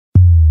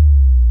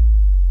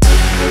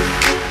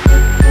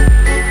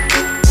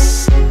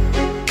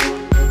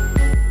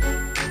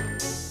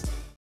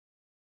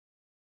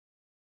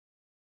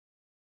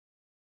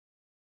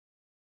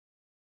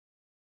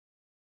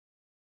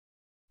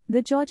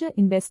The Georgia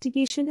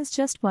investigation is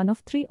just one of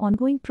 3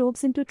 ongoing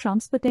probes into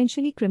Trump's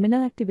potentially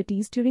criminal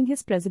activities during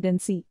his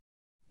presidency.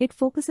 It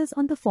focuses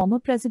on the former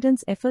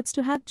president's efforts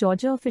to have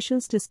Georgia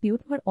officials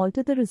dispute or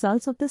alter the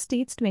results of the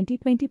state's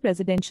 2020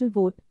 presidential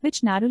vote,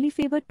 which narrowly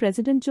favored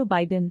President Joe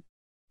Biden.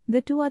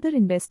 The 2 other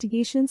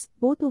investigations,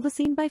 both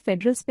overseen by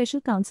federal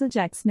special counsel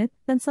Jack Smith,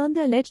 concern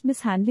the alleged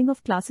mishandling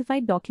of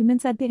classified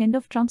documents at the end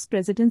of Trump's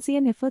presidency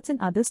and efforts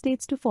in other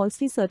states to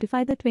falsely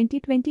certify the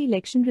 2020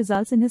 election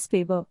results in his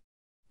favor.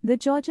 The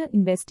Georgia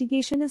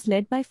investigation is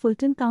led by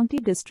Fulton County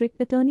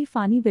District Attorney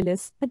Fani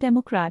Willis, a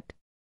Democrat.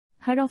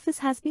 Her office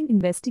has been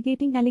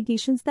investigating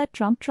allegations that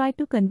Trump tried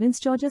to convince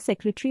Georgia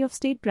Secretary of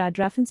State Brad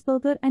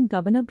Raffensperger and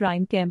Governor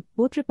Brian Kemp,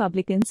 both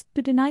Republicans,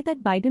 to deny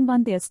that Biden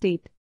won their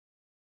state.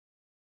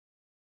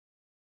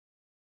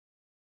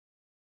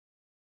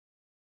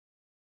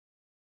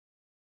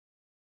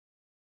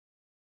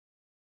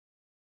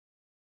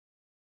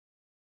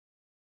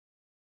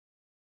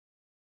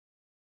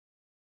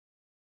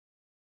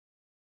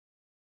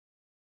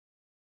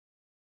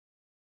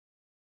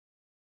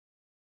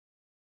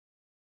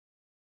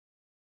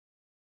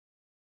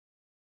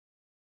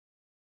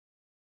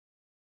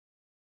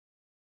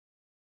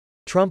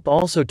 Trump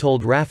also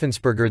told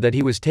Raffensperger that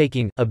he was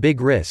taking a big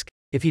risk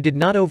if he did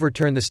not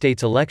overturn the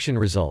state's election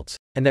results,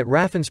 and that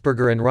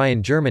Raffensperger and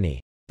Ryan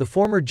Germany, the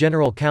former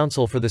general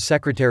counsel for the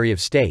Secretary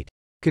of State,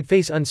 could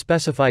face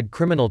unspecified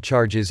criminal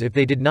charges if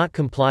they did not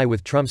comply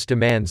with Trump's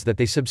demands that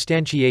they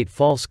substantiate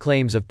false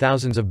claims of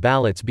thousands of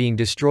ballots being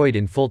destroyed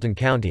in Fulton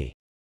County.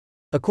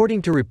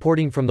 According to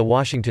reporting from the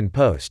Washington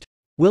Post,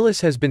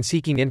 Willis has been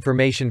seeking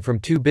information from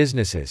 2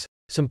 businesses,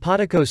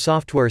 Simpatico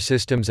Software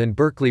Systems and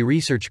Berkeley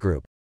Research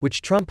Group,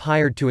 which Trump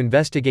hired to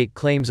investigate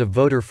claims of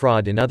voter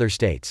fraud in other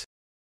states.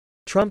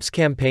 Trump's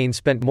campaign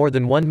spent more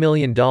than $1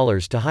 million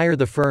to hire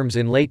the firms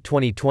in late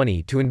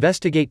 2020 to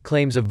investigate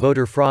claims of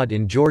voter fraud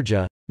in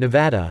Georgia,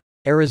 Nevada,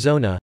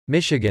 Arizona,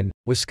 Michigan,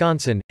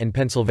 Wisconsin, and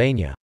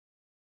Pennsylvania.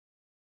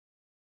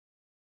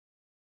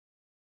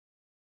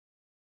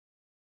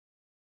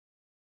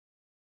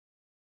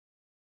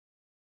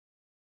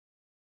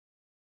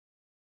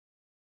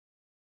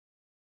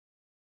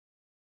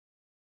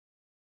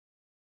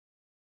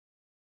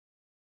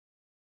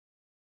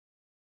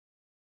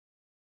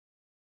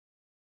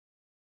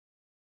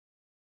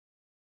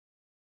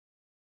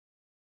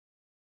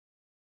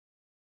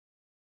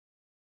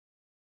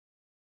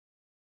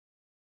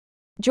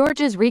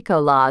 Georgia's RICO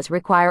laws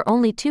require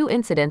only 2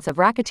 incidents of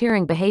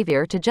racketeering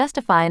behavior to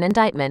justify an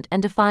indictment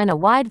and define a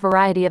wide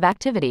variety of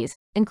activities,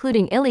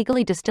 including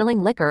illegally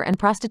distilling liquor and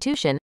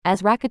prostitution,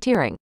 as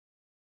racketeering.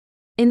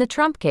 In the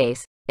Trump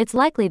case, it's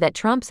likely that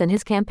Trump's and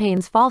his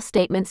campaign's false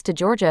statements to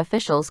Georgia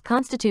officials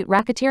constitute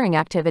racketeering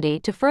activity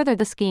to further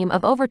the scheme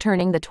of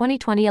overturning the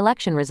 2020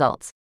 election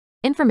results.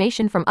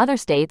 Information from other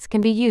states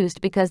can be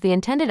used because the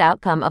intended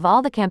outcome of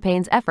all the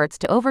campaign's efforts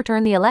to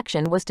overturn the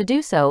election was to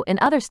do so in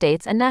other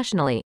states and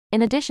nationally,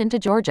 in addition to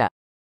Georgia.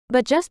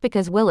 But just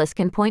because Willis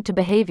can point to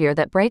behavior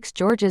that breaks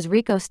Georgia's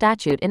RICO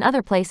statute in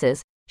other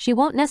places, she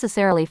won't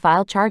necessarily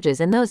file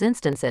charges in those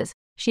instances.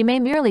 She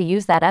may merely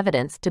use that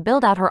evidence to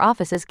build out her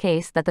office's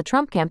case that the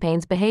Trump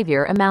campaign's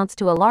behavior amounts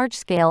to a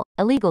large-scale,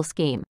 illegal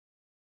scheme.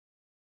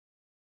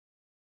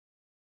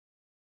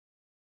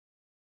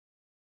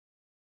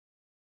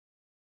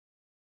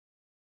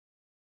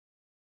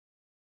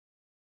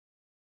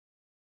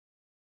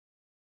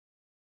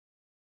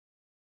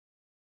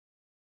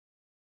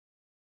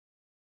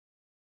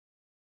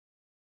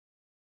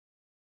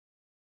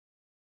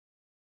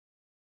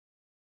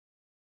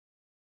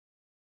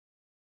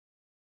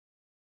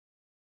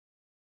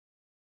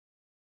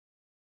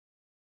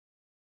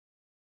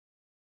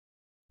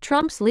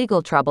 Trump's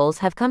legal troubles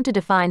have come to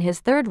define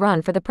his 3rd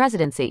run for the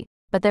presidency,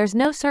 but there's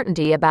no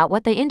certainty about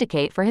what they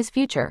indicate for his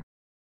future.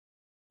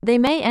 They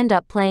may end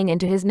up playing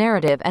into his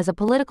narrative as a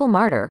political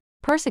martyr,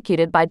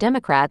 persecuted by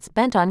Democrats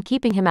bent on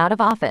keeping him out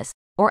of office,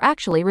 or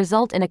actually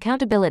result in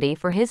accountability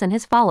for his and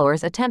his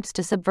followers' attempts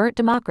to subvert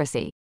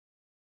democracy.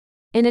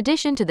 In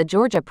addition to the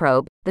Georgia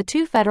probe, the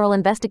 2 federal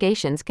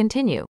investigations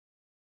continue.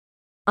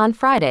 On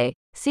Friday,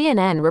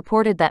 CNN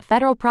reported that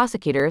federal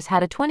prosecutors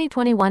had a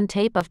 2021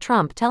 tape of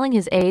Trump telling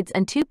his aides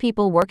and 2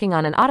 people working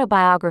on an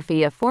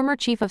autobiography of former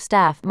Chief of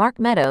Staff Mark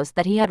Meadows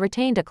that he had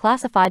retained a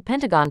classified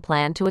Pentagon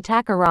plan to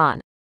attack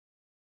Iran.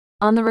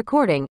 On the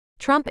recording,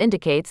 Trump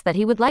indicates that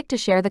he would like to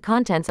share the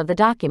contents of the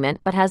document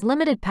but has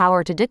limited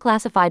power to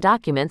declassify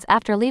documents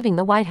after leaving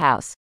the White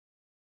House.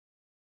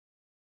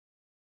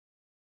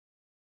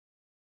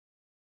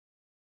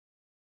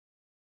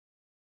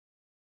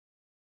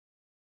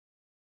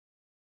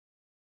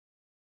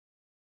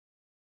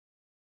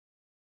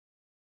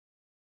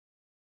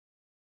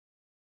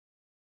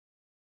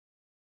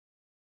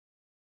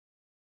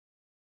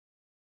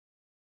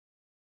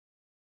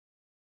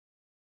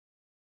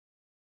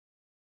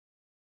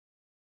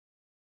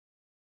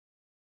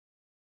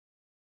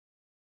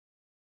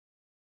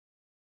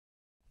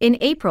 In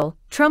April,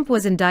 Trump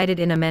was indicted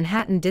in a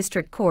Manhattan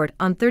district court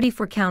on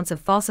 34 counts of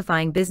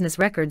falsifying business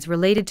records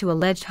related to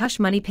alleged hush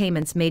money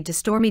payments made to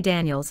Stormy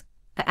Daniels,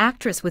 the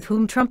actress with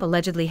whom Trump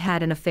allegedly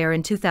had an affair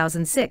in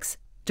 2006,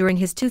 during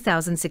his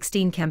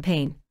 2016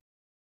 campaign.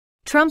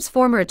 Trump's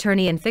former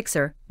attorney and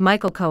fixer,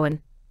 Michael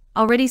Cohen,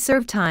 already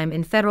served time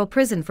in federal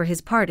prison for his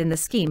part in the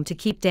scheme to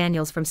keep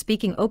Daniels from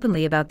speaking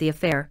openly about the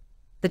affair.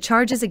 The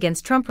charges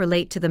against Trump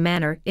relate to the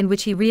manner in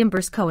which he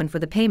reimbursed Cohen for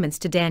the payments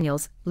to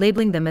Daniels,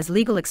 labeling them as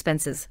legal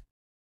expenses.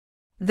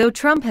 Though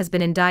Trump has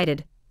been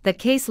indicted, that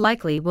case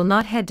likely will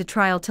not head to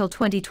trial till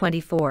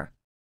 2024.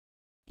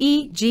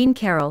 Jean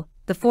Carroll,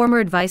 the former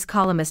advice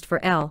columnist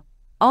for Elle,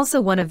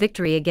 also won a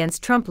victory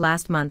against Trump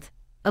last month,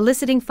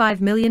 eliciting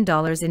 $5 million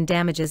in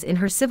damages in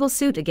her civil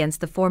suit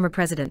against the former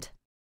president.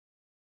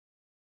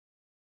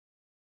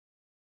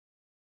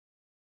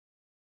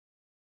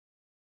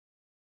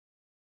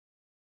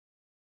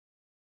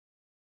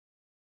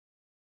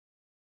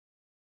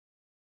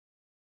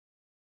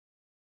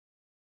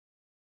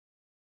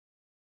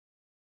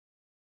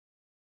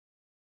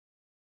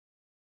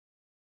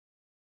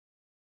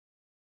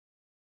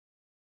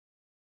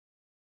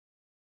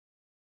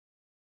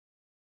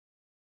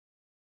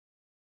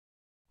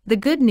 The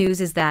good news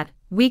is that,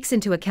 weeks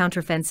into a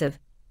counteroffensive,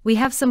 we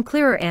have some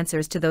clearer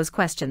answers to those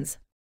questions.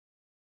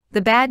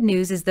 The bad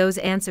news is those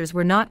answers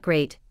were not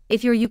great,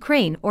 if you're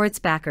Ukraine or its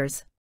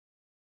backers.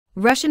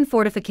 Russian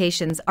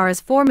fortifications are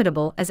as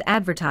formidable as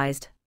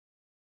advertised.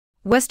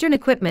 Western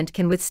equipment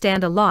can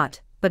withstand a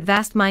lot, but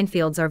vast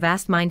minefields are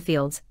vast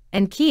minefields,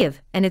 and Kyiv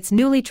and its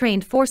newly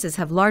trained forces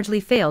have largely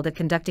failed at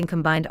conducting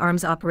combined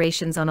arms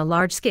operations on a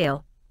large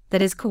scale,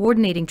 that is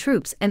coordinating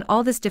troops and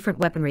all this different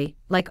weaponry,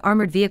 like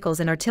armored vehicles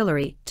and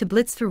artillery, to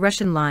blitz through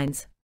Russian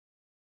lines.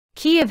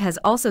 Kyiv has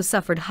also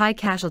suffered high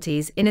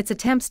casualties in its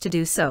attempts to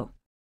do so.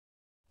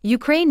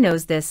 Ukraine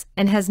knows this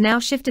and has now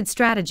shifted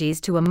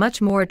strategies to a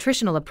much more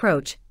attritional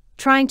approach,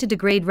 trying to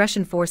degrade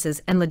Russian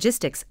forces and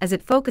logistics as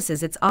it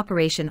focuses its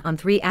operation on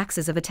 3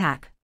 axes of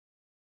attack.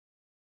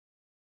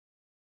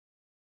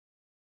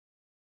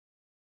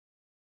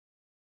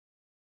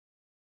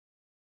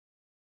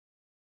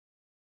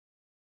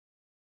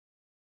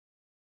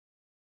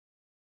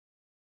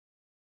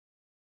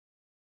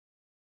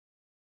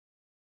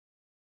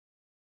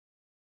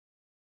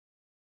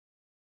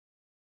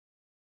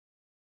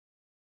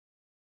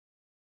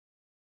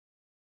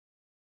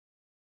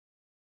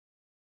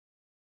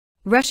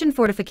 Russian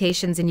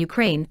fortifications in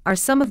Ukraine are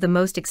some of the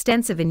most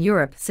extensive in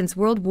Europe since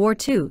World War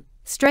II,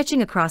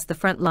 stretching across the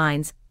front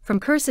lines, from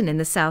Kherson in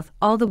the south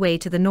all the way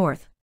to the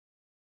north.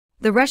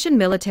 The Russian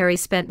military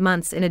spent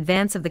months in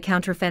advance of the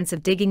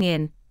counteroffensive digging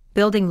in,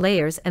 building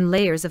layers and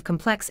layers of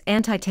complex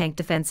anti-tank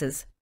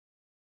defenses.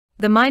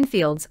 The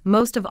minefields,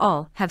 most of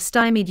all, have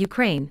stymied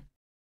Ukraine.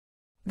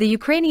 The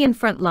Ukrainian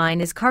front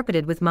line is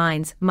carpeted with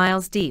mines,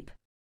 miles deep.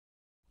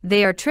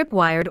 They are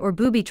tripwired or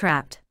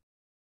booby-trapped.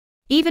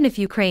 Even if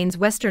Ukraine's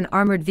Western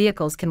armored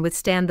vehicles can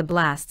withstand the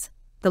blasts,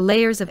 the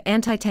layers of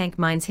anti-tank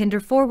mines hinder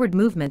forward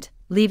movement,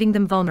 leaving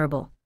them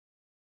vulnerable.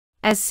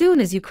 As soon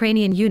as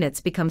Ukrainian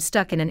units become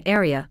stuck in an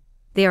area,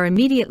 they are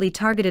immediately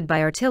targeted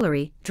by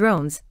artillery,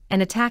 drones,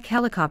 and attack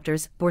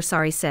helicopters,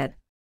 Borsari said.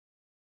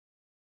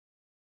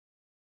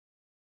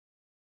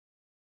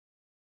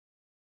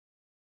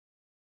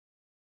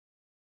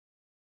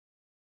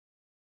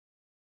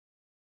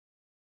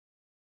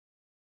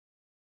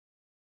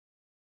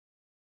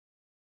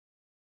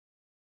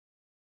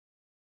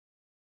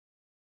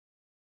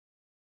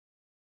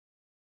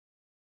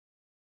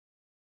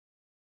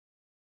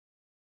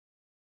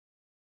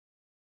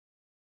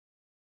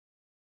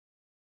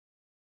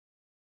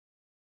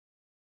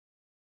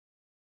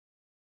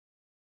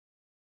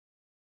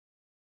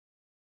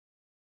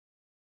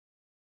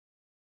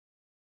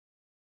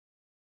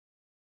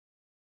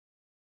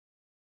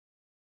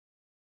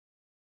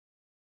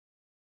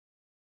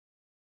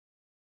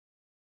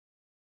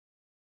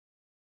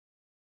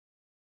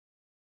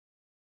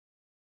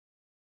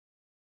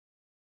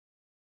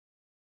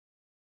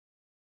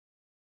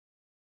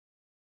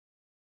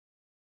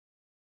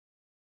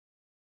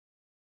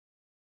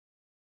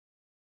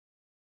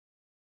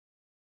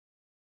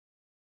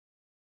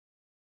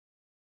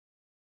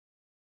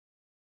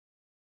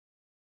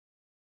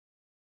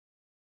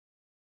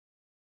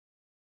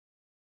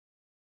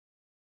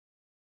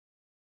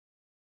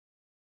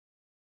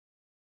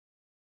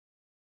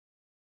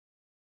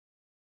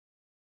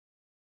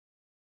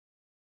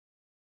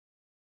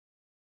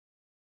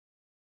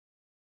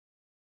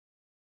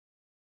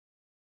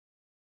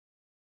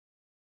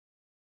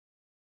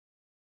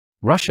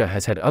 Russia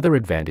has had other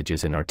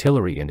advantages in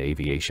artillery and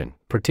aviation,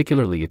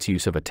 particularly its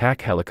use of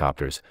attack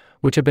helicopters,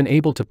 which have been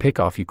able to pick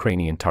off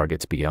Ukrainian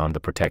targets beyond the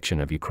protection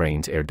of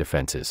Ukraine's air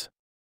defenses.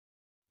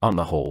 On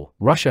the whole,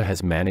 Russia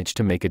has managed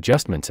to make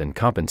adjustments and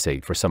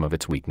compensate for some of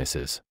its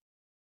weaknesses.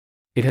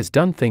 It has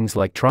done things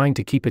like trying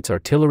to keep its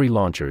artillery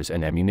launchers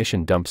and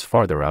ammunition dumps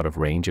farther out of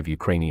range of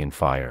Ukrainian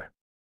fire.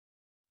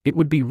 It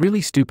would be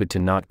really stupid to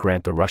not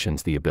grant the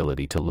Russians the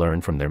ability to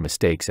learn from their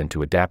mistakes and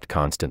to adapt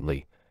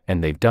constantly,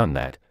 and they've done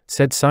that,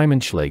 said Simon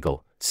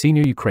Schlegel,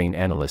 senior Ukraine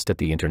analyst at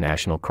the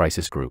International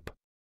Crisis Group.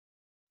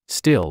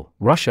 Still,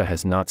 Russia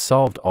has not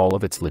solved all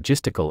of its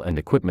logistical and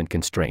equipment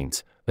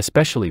constraints,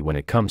 especially when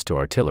it comes to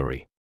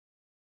artillery.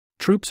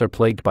 Troops are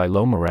plagued by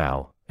low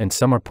morale, and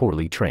some are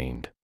poorly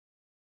trained.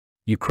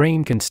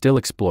 Ukraine can still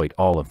exploit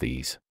all of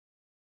these.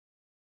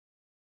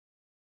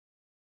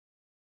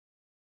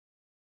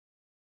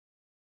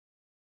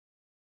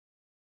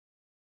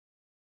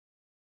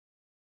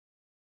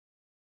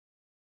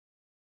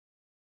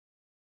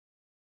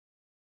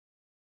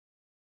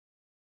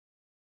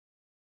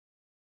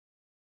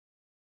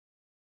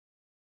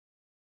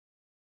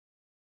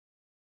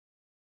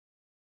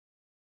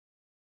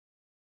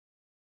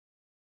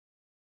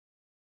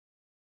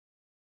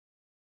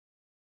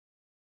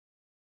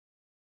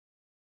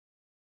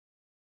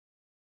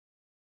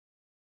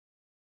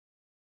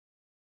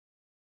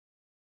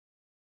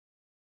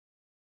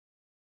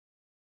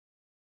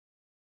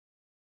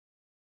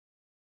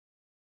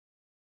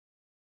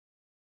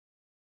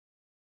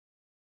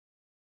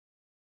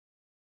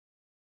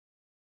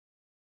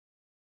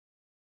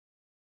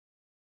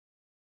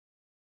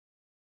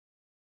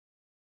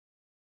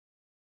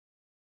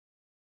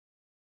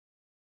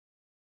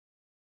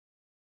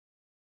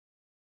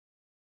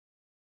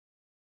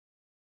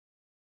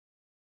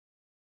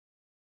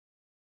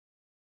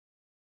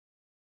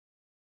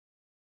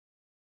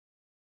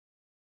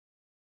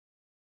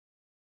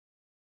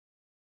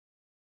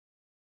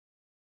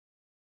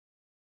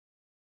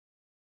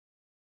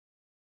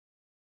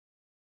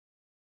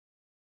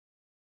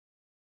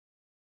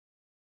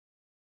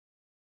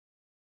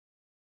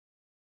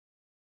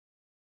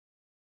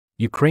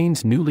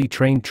 Ukraine's newly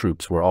trained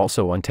troops were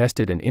also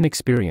untested and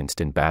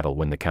inexperienced in battle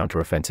when the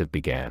counteroffensive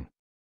began.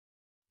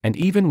 And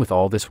even with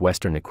all this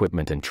Western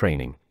equipment and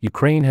training,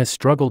 Ukraine has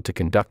struggled to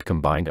conduct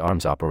combined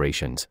arms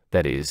operations,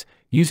 that is,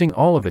 using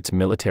all of its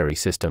military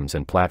systems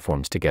and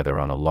platforms together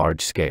on a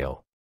large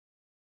scale.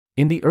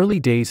 In the early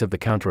days of the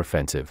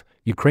counteroffensive,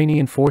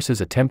 Ukrainian forces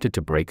attempted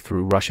to break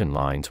through Russian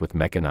lines with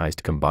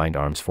mechanized combined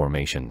arms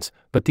formations,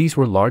 but these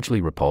were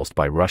largely repulsed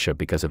by Russia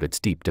because of its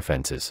deep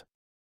defenses.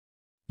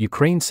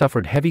 Ukraine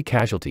suffered heavy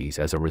casualties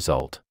as a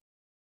result.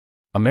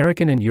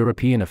 American and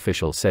European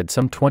officials said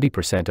some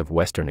 20% of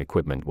Western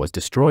equipment was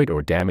destroyed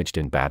or damaged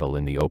in battle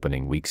in the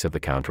opening weeks of the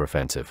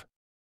counteroffensive.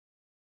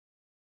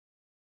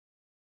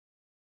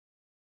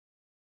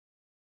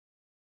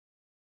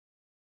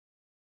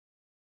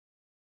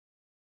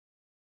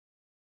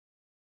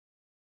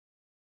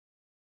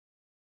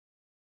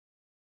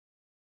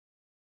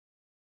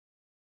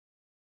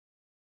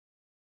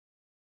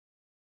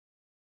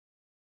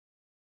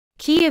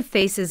 Kyiv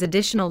faces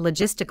additional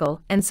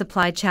logistical and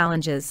supply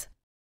challenges.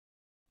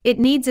 It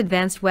needs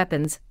advanced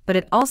weapons, but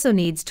it also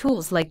needs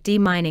tools like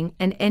demining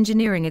and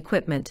engineering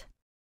equipment.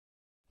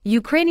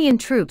 Ukrainian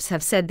troops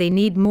have said they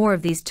need more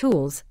of these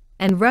tools,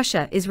 and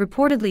Russia is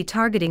reportedly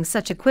targeting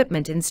such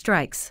equipment in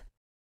strikes.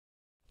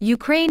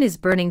 Ukraine is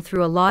burning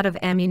through a lot of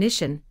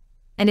ammunition,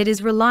 and it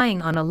is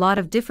relying on a lot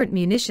of different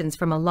munitions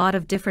from a lot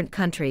of different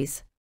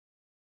countries.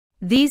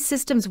 These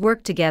systems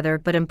work together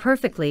but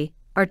imperfectly.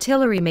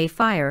 Artillery may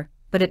fire,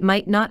 but it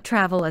might not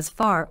travel as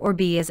far or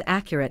be as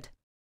accurate.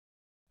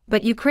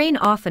 But Ukraine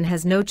often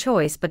has no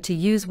choice but to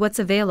use what's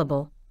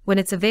available, when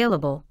it's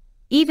available,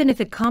 even if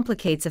it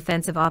complicates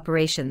offensive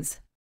operations.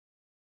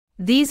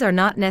 These are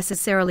not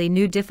necessarily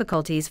new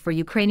difficulties for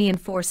Ukrainian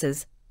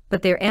forces,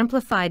 but they're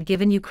amplified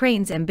given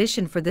Ukraine's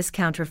ambition for this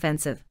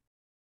counteroffensive.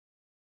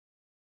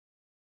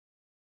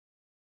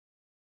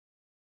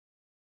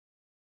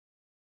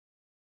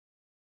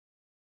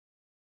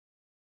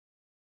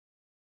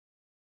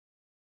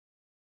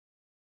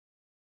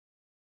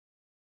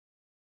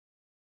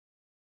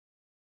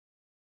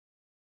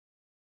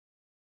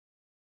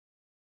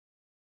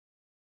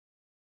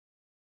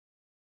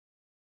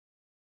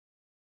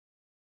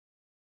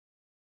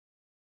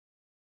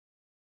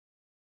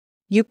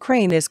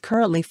 Ukraine is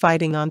currently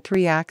fighting on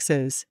 3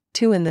 axes,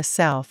 2 in the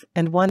south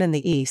and 1 in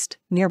the east,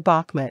 near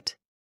Bakhmut.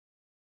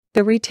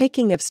 The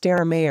retaking of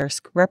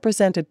Staromayorsk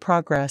represented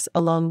progress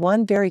along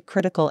one very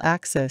critical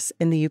axis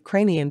in the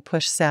Ukrainian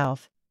push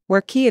south,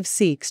 where Kyiv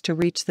seeks to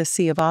reach the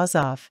Sea of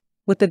Azov,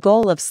 with the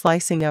goal of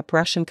slicing up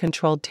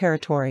Russian-controlled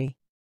territory.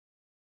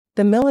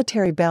 The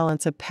military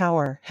balance of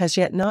power has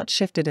yet not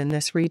shifted in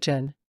this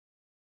region.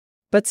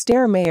 But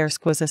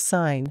Staromayorsk was a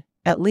sign,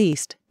 at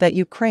least, that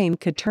Ukraine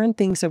could turn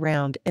things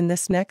around in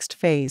this next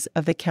phase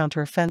of the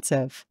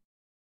counteroffensive.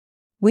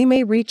 We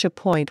may reach a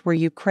point where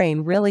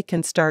Ukraine really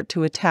can start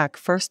to attack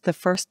first the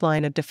first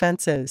line of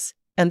defenses,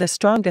 and the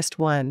strongest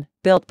one,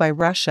 built by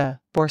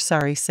Russia,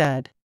 Borsari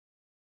said.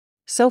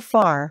 So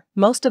far,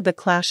 most of the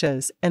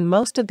clashes and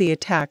most of the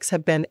attacks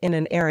have been in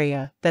an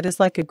area that is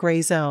like a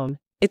gray zone.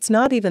 It's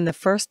not even the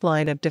first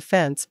line of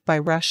defense by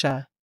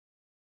Russia.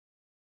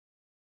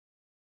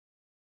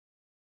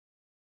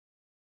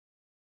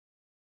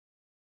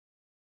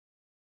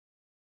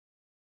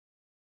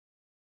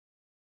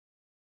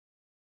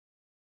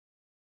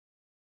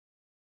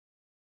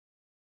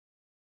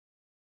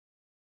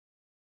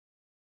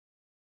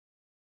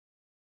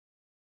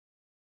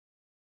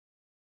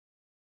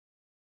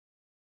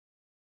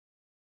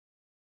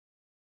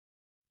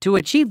 To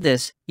achieve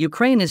this,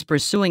 Ukraine is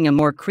pursuing a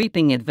more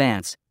creeping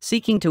advance,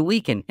 seeking to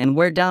weaken and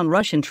wear down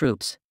Russian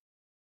troops.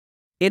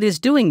 It is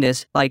doing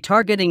this by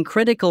targeting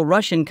critical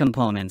Russian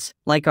components,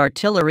 like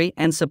artillery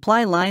and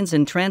supply lines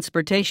and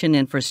transportation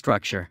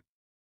infrastructure.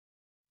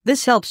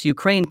 This helps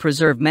Ukraine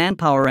preserve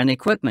manpower and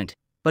equipment,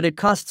 but it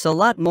costs a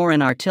lot more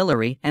in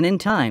artillery and in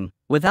time,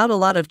 without a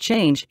lot of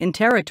change in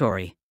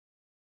territory.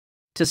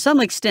 To some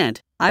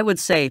extent, I would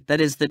say that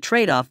is the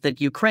trade-off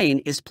that Ukraine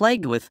is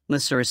plagued with,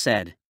 Monsieur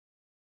said.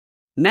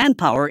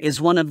 Manpower is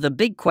one of the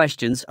big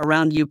questions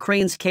around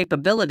Ukraine's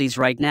capabilities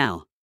right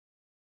now.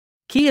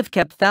 Kiev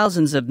kept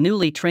thousands of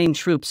newly trained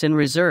troops in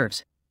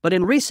reserves, but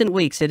in recent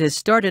weeks it has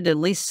started at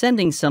least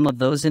sending some of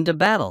those into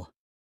battle.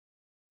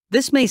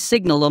 This may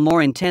signal a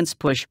more intense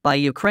push by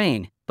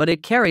Ukraine, but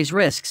it carries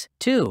risks,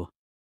 too.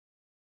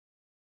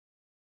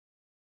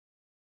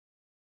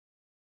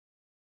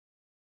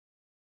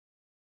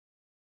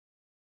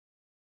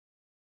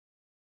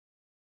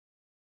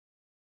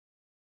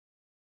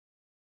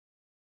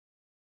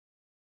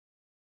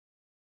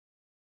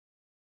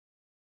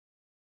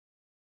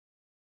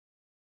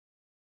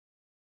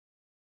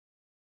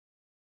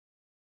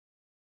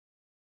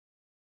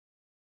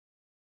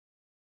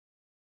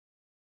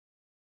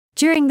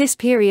 During this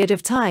period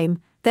of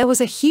time, there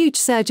was a huge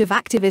surge of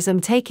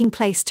activism taking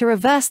place to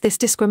reverse this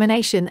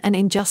discrimination and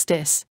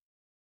injustice.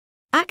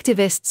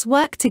 Activists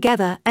worked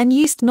together and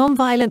used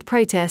nonviolent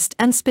protest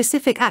and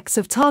specific acts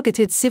of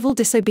targeted civil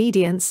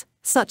disobedience,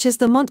 such as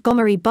the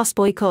Montgomery bus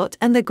boycott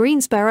and the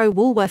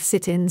Greensboro-Woolworth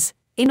sit-ins,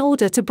 in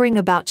order to bring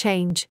about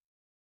change.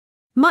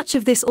 Much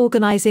of this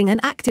organizing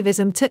and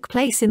activism took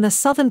place in the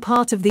southern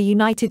part of the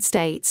United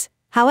States.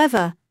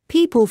 However,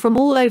 people from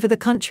all over the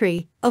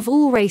country, of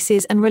all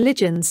races and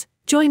religions,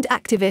 joined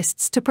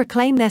activists to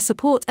proclaim their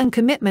support and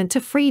commitment to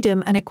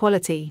freedom and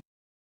equality.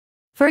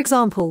 For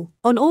example,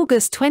 on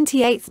August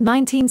 28,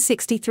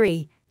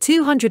 1963,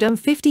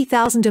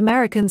 250,000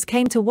 Americans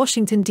came to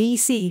Washington,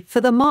 D.C. for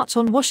the March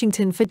on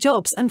Washington for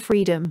Jobs and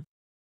Freedom.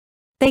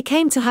 They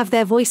came to have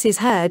their voices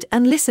heard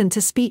and listen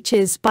to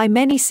speeches by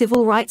many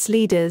civil rights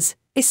leaders,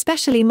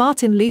 especially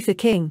Martin Luther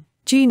King,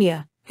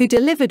 Jr., who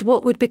delivered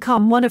what would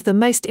become one of the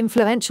most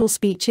influential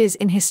speeches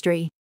in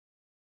history.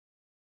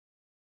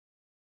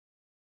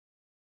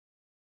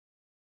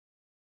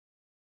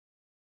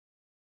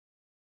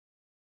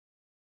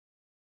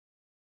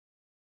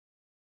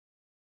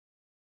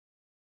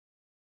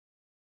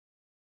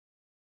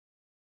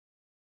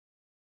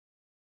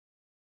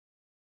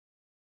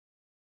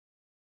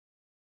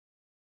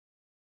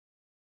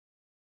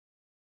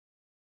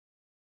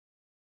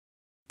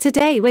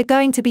 Today we're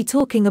going to be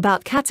talking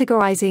about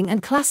categorizing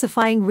and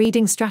classifying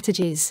reading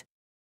strategies.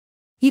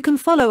 You can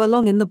follow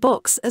along in the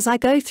box as I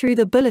go through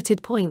the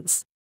bulleted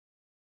points.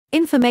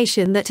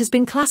 Information that has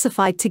been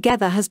classified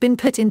together has been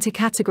put into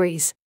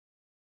categories.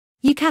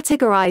 You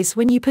categorize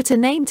when you put a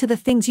name to the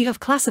things you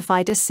have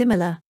classified as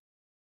similar.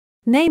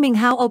 Naming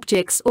how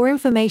objects or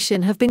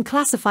information have been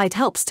classified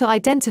helps to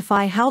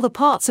identify how the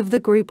parts of the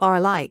group are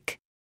alike.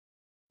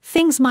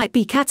 Things might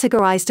be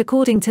categorized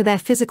according to their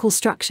physical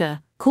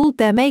structure, called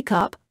their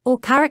makeup, or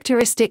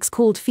characteristics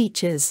called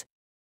features.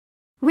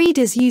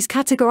 Readers use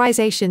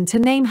categorization to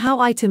name how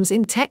items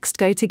in text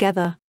go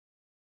together.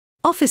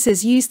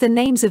 Officers use the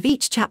names of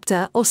each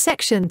chapter or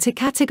section to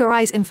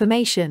categorize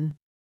information.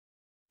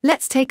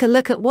 Let's take a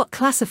look at what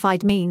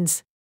classified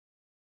means.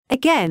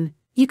 Again,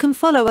 you can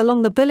follow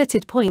along the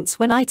bulleted points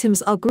when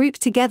items are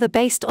grouped together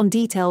based on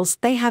details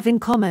they have in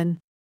common.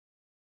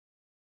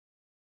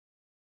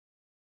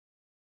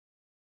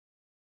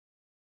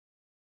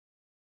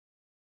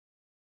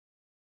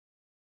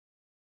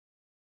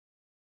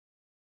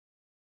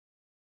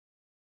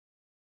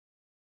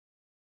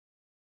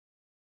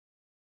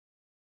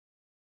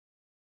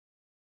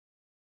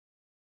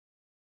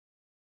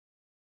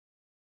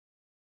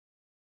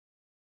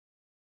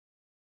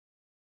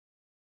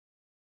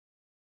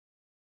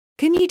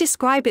 Can you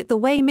describe it the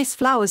way Miss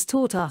Flowers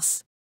taught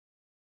us?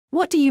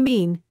 What do you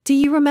mean? Do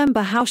you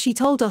remember how she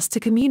told us to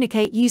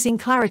communicate using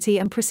clarity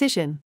and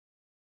precision?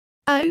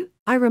 Oh,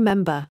 I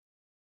remember.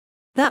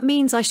 That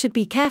means I should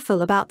be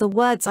careful about the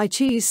words I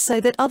choose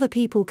so that other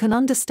people can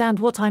understand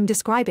what I'm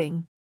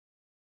describing.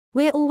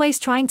 We're always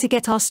trying to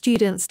get our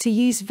students to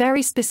use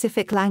very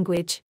specific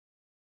language.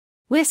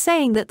 We're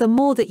saying that the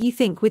more that you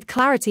think with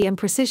clarity and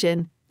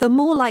precision, the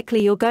more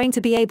likely you're going to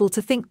be able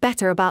to think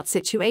better about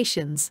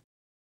situations.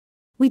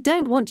 We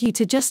don't want you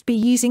to just be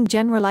using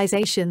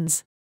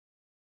generalizations.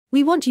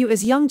 We want you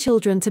as young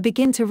children to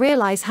begin to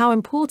realize how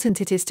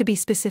important it is to be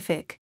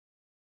specific.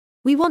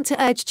 We want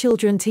to urge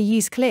children to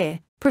use clear,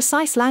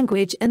 precise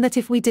language, and that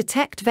if we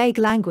detect vague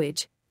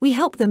language, we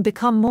help them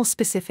become more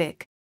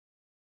specific.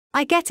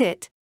 I get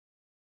it.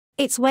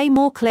 It's way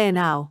more clear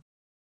now.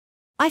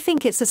 I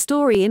think it's a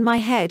story in my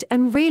head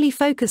and really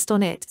focused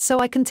on it so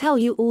I can tell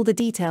you all the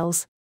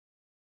details.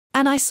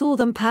 And I saw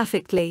them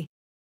perfectly.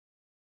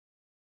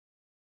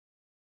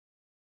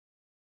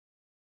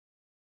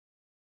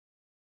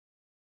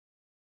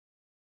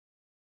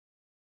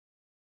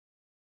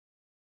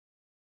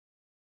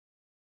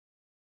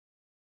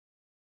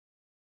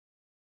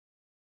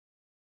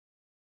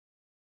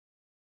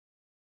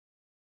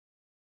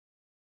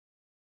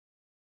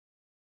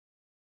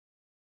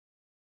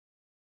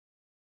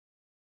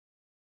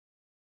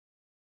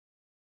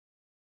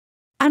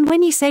 And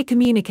when you say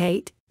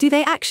communicate, do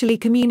they actually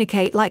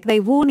communicate like they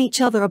warn each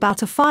other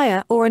about a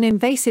fire or an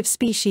invasive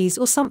species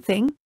or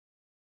something?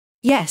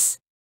 Yes.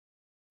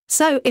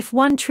 So if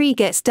one tree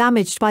gets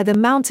damaged by the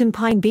mountain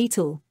pine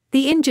beetle,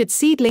 the injured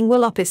seedling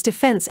will up its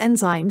defense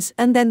enzymes,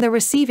 and then the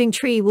receiving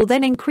tree will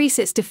then increase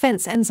its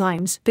defense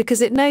enzymes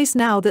because it knows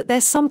now that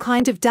there's some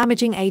kind of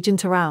damaging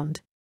agent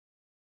around.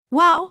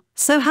 Wow,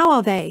 so how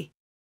are they?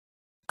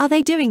 Are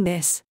they doing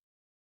this?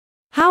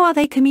 How are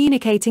they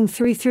communicating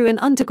through an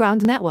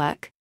underground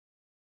network?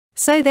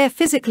 So they're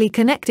physically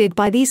connected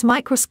by these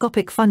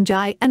microscopic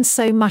fungi and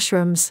so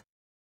mushrooms.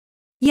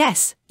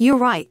 Yes, you're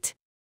right.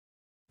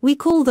 We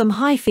call them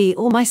hyphae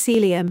or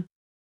mycelium.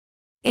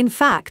 In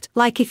fact,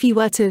 like if you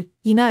were to,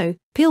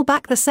 peel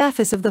back the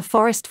surface of the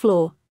forest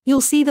floor,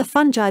 you'll see the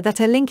fungi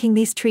that are linking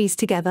these trees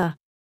together.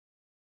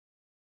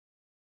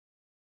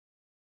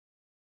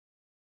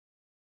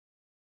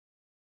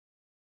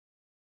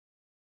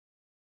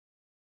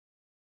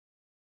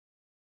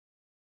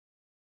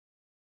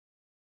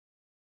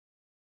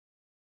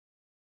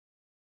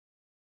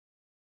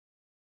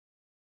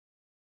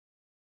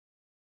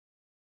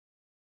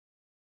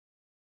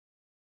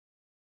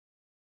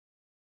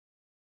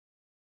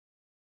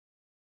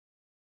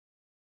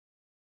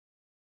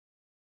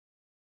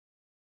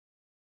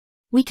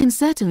 We can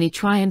certainly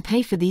try and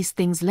pay for these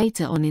things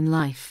later on in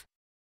life.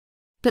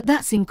 But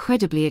that's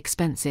incredibly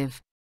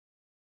expensive.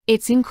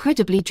 It's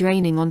incredibly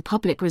draining on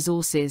public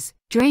resources,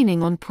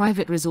 draining on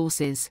private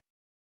resources.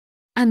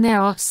 And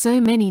there are so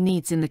many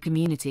needs in the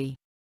community.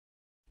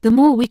 The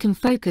more we can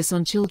focus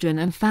on children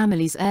and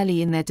families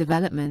early in their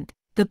development,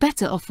 the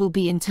better off we'll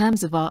be in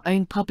terms of our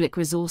own public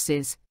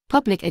resources,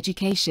 public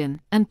education,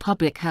 and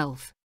public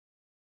health.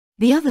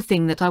 The other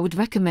thing that I would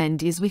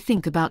recommend is we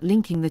think about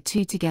linking the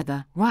two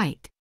together,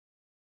 right?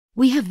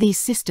 We have these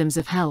systems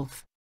of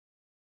health.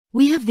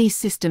 We have these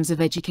systems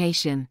of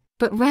education,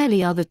 but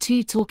rarely are the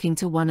two talking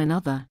to one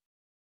another.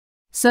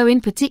 So in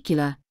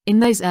particular,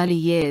 in those early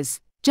years,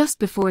 just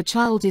before a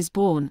child is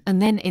born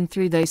and then in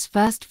through those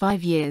first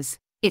 5 years,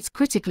 it's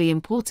critically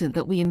important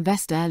that we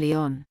invest early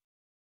on.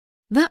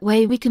 That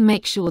way we can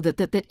make sure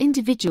that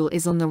individual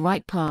is on the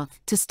right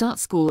path to start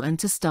school and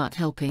to start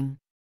helping.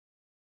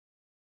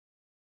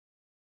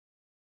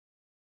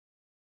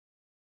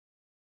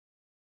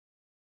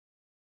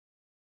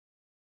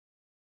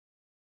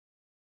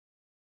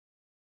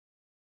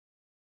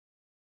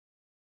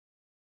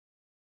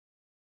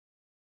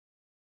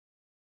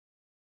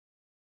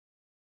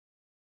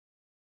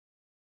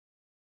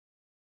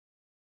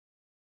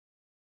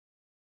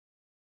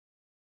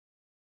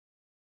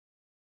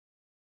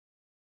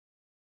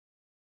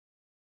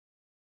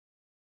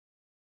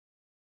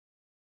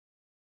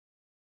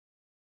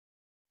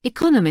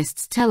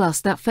 Economists tell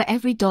us that for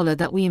every dollar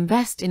that we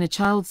invest in a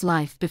child's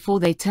life before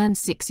they turn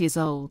 6 years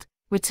old,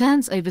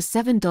 returns over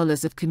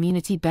 $7 of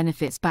community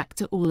benefits back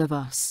to all of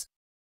us.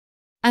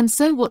 And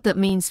so what that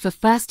means for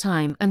First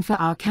Time and for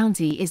our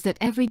county is that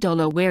every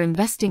dollar we're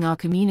investing our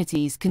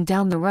communities can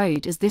down the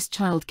road as this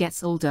child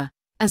gets older,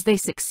 as they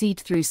succeed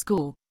through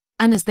school,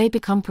 and as they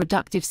become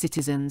productive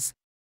citizens.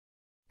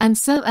 And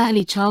so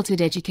early childhood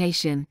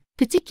education,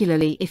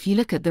 particularly if you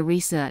look at the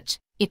research,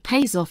 it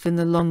pays off in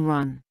the long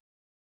run.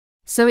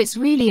 So it's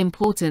really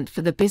important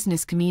for the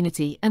business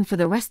community and for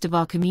the rest of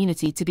our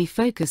community to be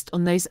focused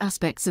on those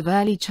aspects of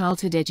early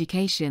childhood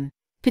education,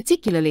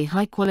 particularly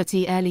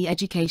high-quality early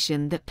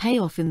education that pay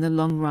off in the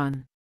long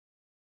run.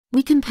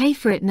 We can pay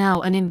for it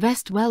now and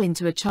invest well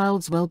into a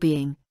child's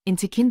well-being,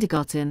 into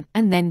kindergarten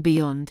and then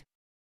beyond.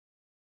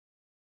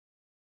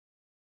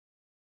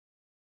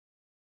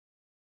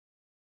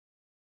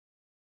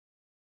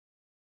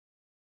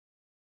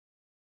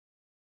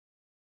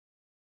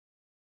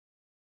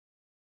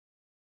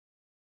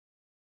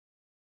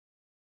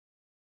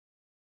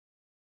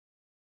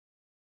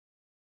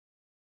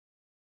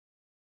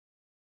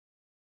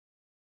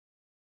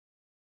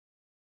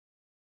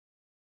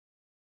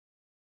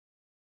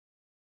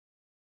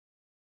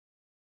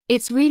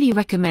 It's really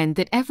recommend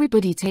that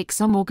everybody take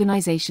some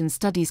organization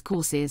studies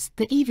courses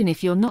that even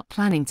if you're not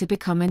planning to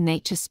become a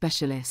nature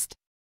specialist.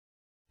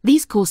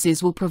 These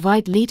courses will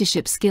provide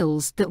leadership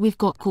skills that we've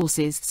got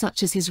courses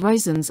such as his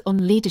Rosen's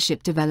on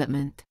leadership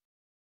development.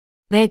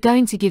 They're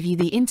going to give you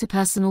the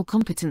interpersonal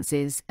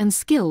competencies and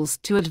skills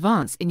to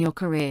advance in your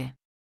career.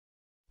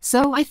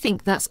 So I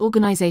think that's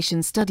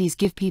organization studies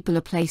give people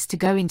a place to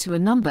go into a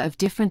number of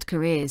different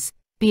careers,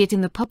 be it in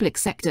the public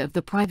sector of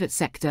the private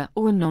sector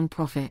or a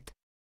non-profit.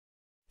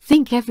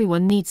 Think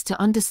everyone needs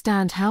to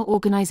understand how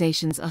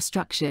organizations are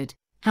structured,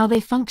 how they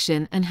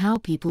function and how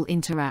people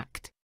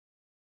interact.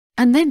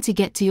 And then to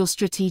get to your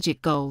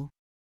strategic goal.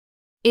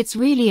 It's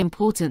really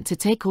important to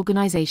take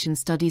organization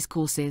studies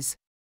courses.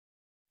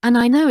 And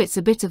I know it's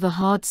a bit of a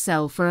hard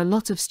sell for a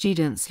lot of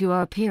students who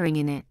are appearing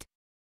in it.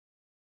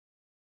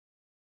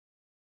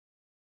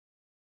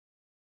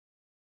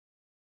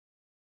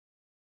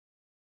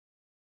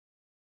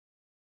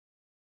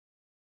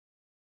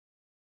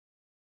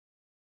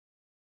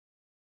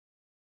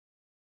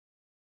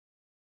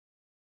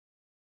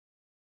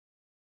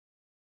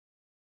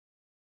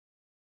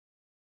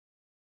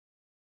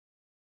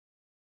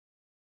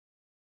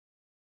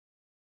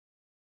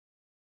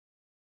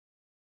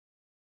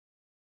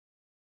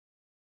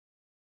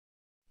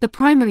 The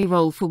primary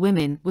role for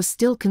women was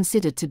still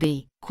considered to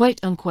be,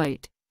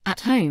 quote-unquote,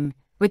 at home,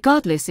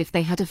 regardless if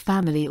they had a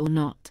family or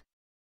not.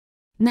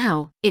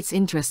 Now, it's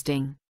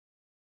interesting.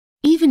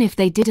 Even if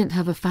they didn't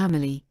have a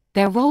family,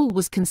 their role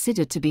was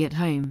considered to be at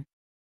home.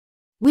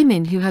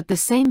 Women who had the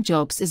same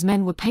jobs as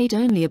men were paid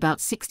only about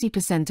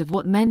 60% of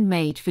what men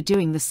made for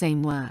doing the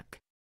same work.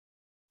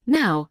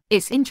 Now,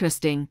 it's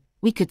interesting,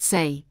 we could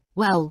say,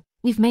 well,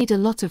 we've made a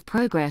lot of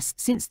progress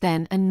since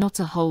then and not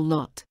a whole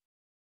lot.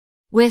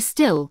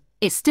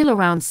 It's still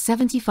around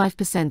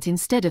 75%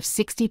 instead of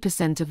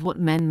 60% of what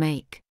men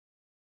make.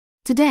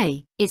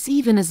 Today, it's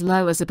even as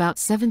low as about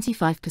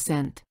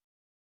 75%.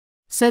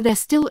 So there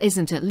still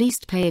isn't at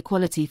least pay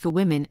equality for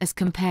women as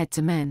compared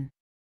to men.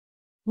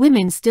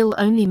 Women still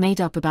only made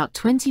up about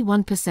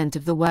 21%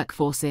 of the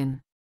workforce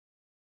in.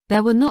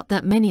 There were not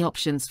that many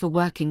options for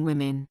working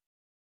women.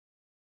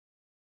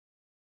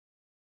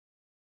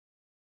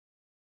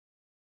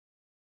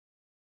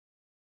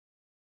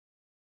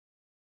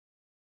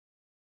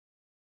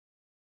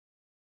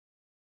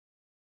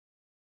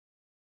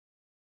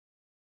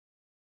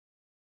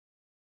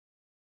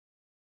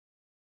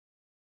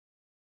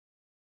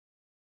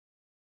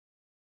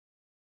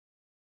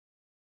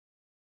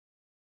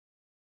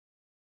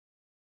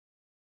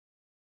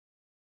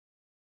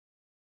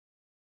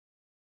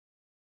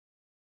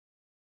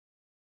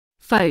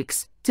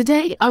 Folks,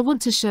 today I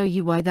want to show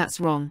you why that's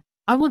wrong.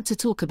 I want to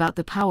talk about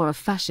the power of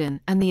fashion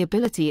and the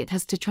ability it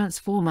has to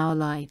transform our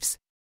lives.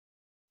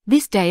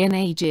 This day and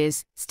age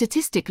is,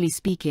 statistically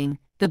speaking,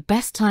 the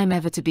best time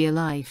ever to be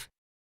alive.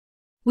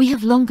 We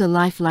have longer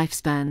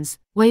lifespans,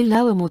 way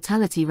lower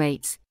mortality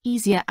rates,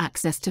 easier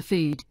access to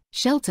food,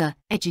 shelter,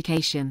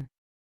 education.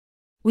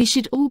 We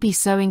should all be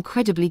so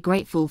incredibly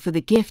grateful for the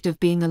gift of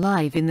being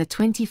alive in the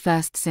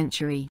 21st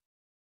century.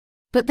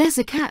 But there's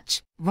a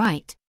catch,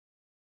 right?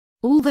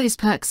 All those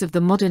perks of the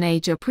modern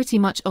age are pretty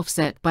much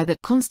offset by the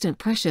constant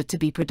pressure to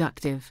be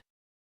productive.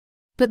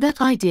 But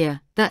that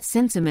idea, that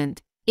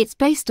sentiment, it's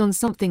based on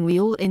something we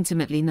all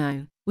intimately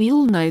know. We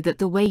all know that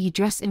the way you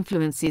dress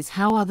influences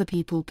how other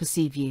people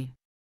perceive you.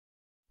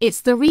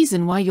 It's the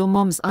reason why your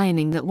mom's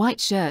ironing that white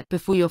shirt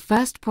before your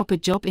first proper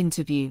job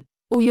interview,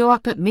 or you're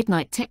up at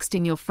midnight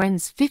texting your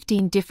friends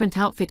 15 different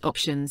outfit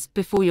options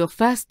before your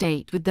first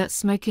date with that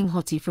smoking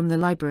hottie from the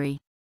library.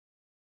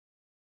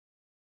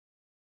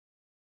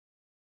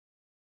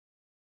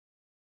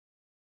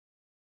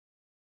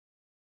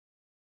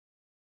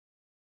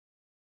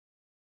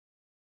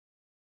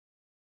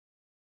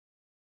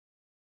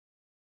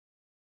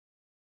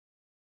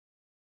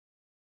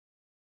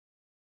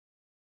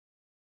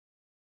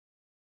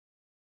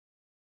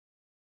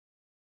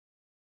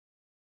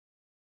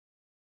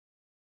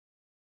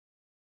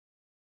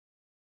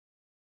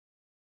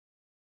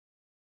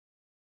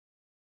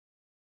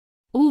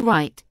 All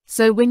right,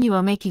 so when you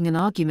are making an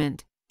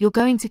argument, you're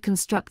going to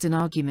construct an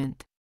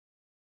argument.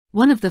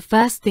 One of the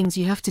first things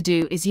you have to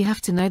do is you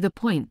have to know the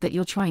point that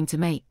you're trying to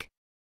make.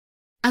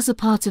 As a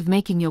part of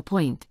making your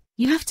point,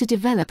 you have to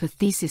develop a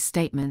thesis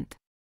statement.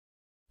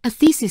 A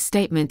thesis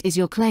statement is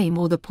your claim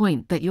or the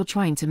point that you're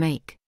trying to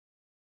make.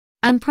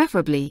 And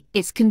preferably,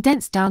 it's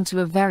condensed down to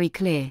a very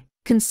clear,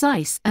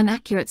 concise, and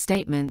accurate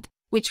statement,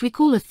 which we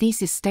call a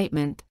thesis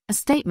statement, a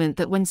statement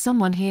that when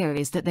someone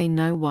hears that they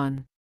know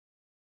one.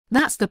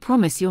 That's the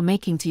promise you're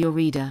making to your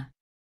reader.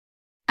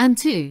 And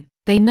two,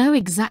 they know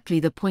exactly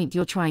the point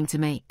you're trying to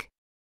make.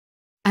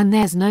 And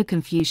there's no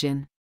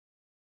confusion.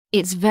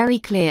 It's very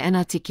clear and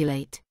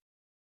articulate.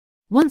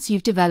 Once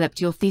you've developed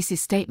your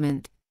thesis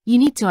statement, you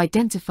need to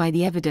identify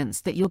the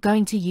evidence that you're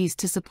going to use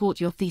to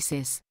support your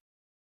thesis.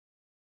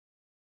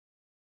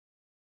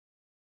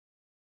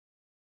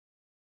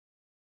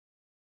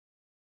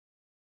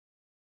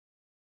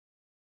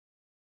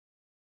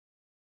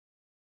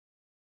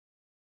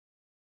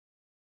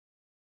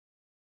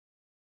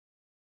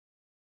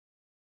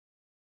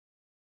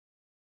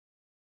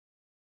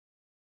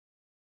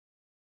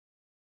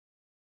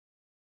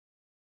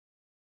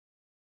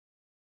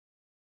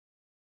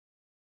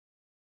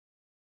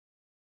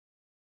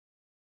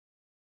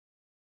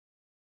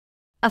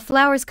 A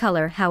flower's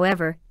color,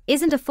 however,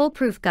 isn't a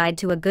foolproof guide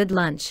to a good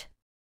lunch.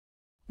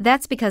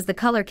 That's because the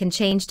color can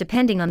change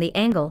depending on the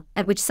angle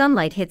at which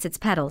sunlight hits its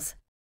petals.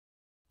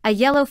 A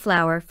yellow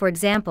flower, for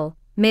example,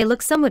 may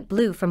look somewhat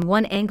blue from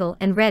one angle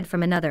and red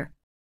from another.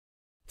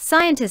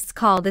 Scientists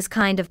call this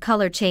kind of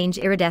color change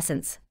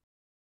iridescence.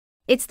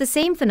 It's the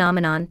same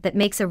phenomenon that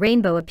makes a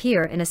rainbow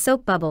appear in a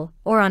soap bubble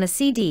or on a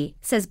CD,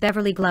 says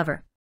Beverly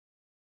Glover.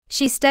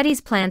 She studies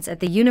plants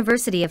at the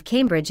University of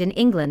Cambridge in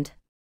England.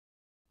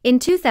 In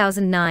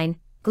 2009,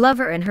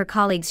 Glover and her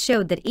colleagues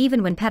showed that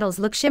even when petals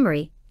look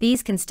shimmery,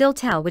 bees can still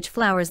tell which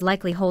flowers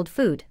likely hold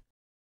food.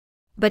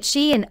 But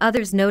she and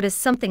others noticed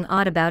something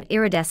odd about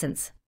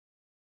iridescence.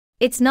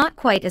 It's not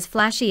quite as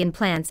flashy in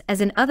plants as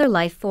in other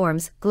life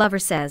forms, Glover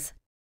says.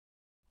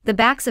 The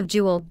backs of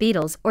jewel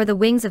beetles or the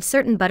wings of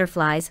certain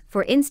butterflies,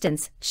 for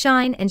instance,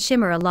 shine and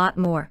shimmer a lot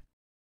more.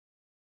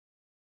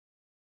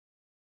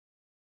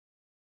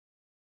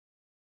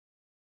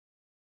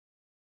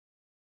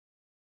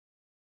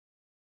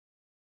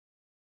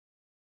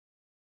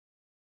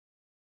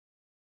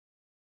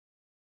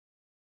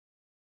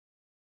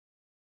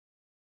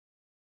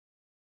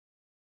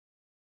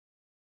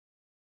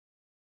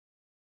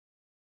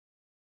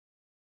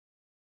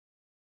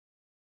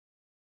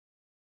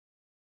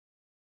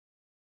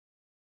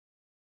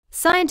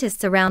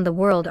 Scientists around the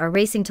world are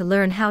racing to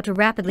learn how to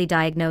rapidly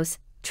diagnose,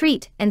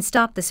 treat, and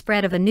stop the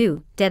spread of a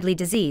new, deadly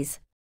disease.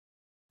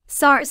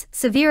 SARS,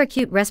 severe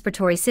acute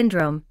respiratory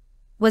syndrome,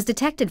 was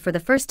detected for the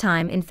first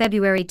time in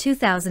February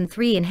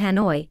 2003 in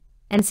Hanoi,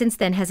 and since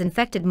then has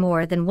infected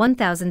more than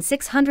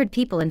 1,600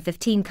 people in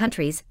 15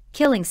 countries,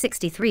 killing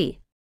 63.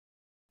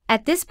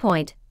 At this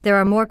point, there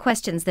are more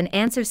questions than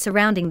answers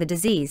surrounding the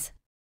disease.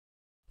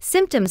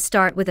 Symptoms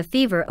start with a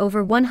fever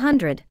over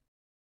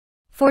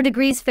 104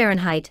 degrees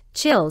Fahrenheit,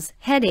 chills,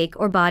 headache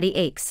or body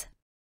aches.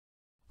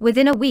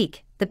 Within a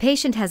week, the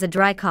patient has a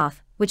dry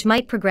cough, which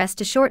might progress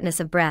to shortness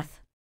of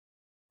breath.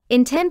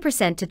 In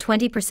 10% to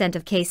 20%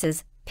 of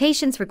cases,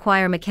 patients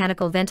require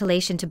mechanical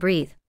ventilation to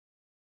breathe.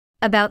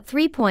 About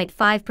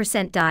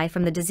 3.5% die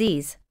from the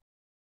disease.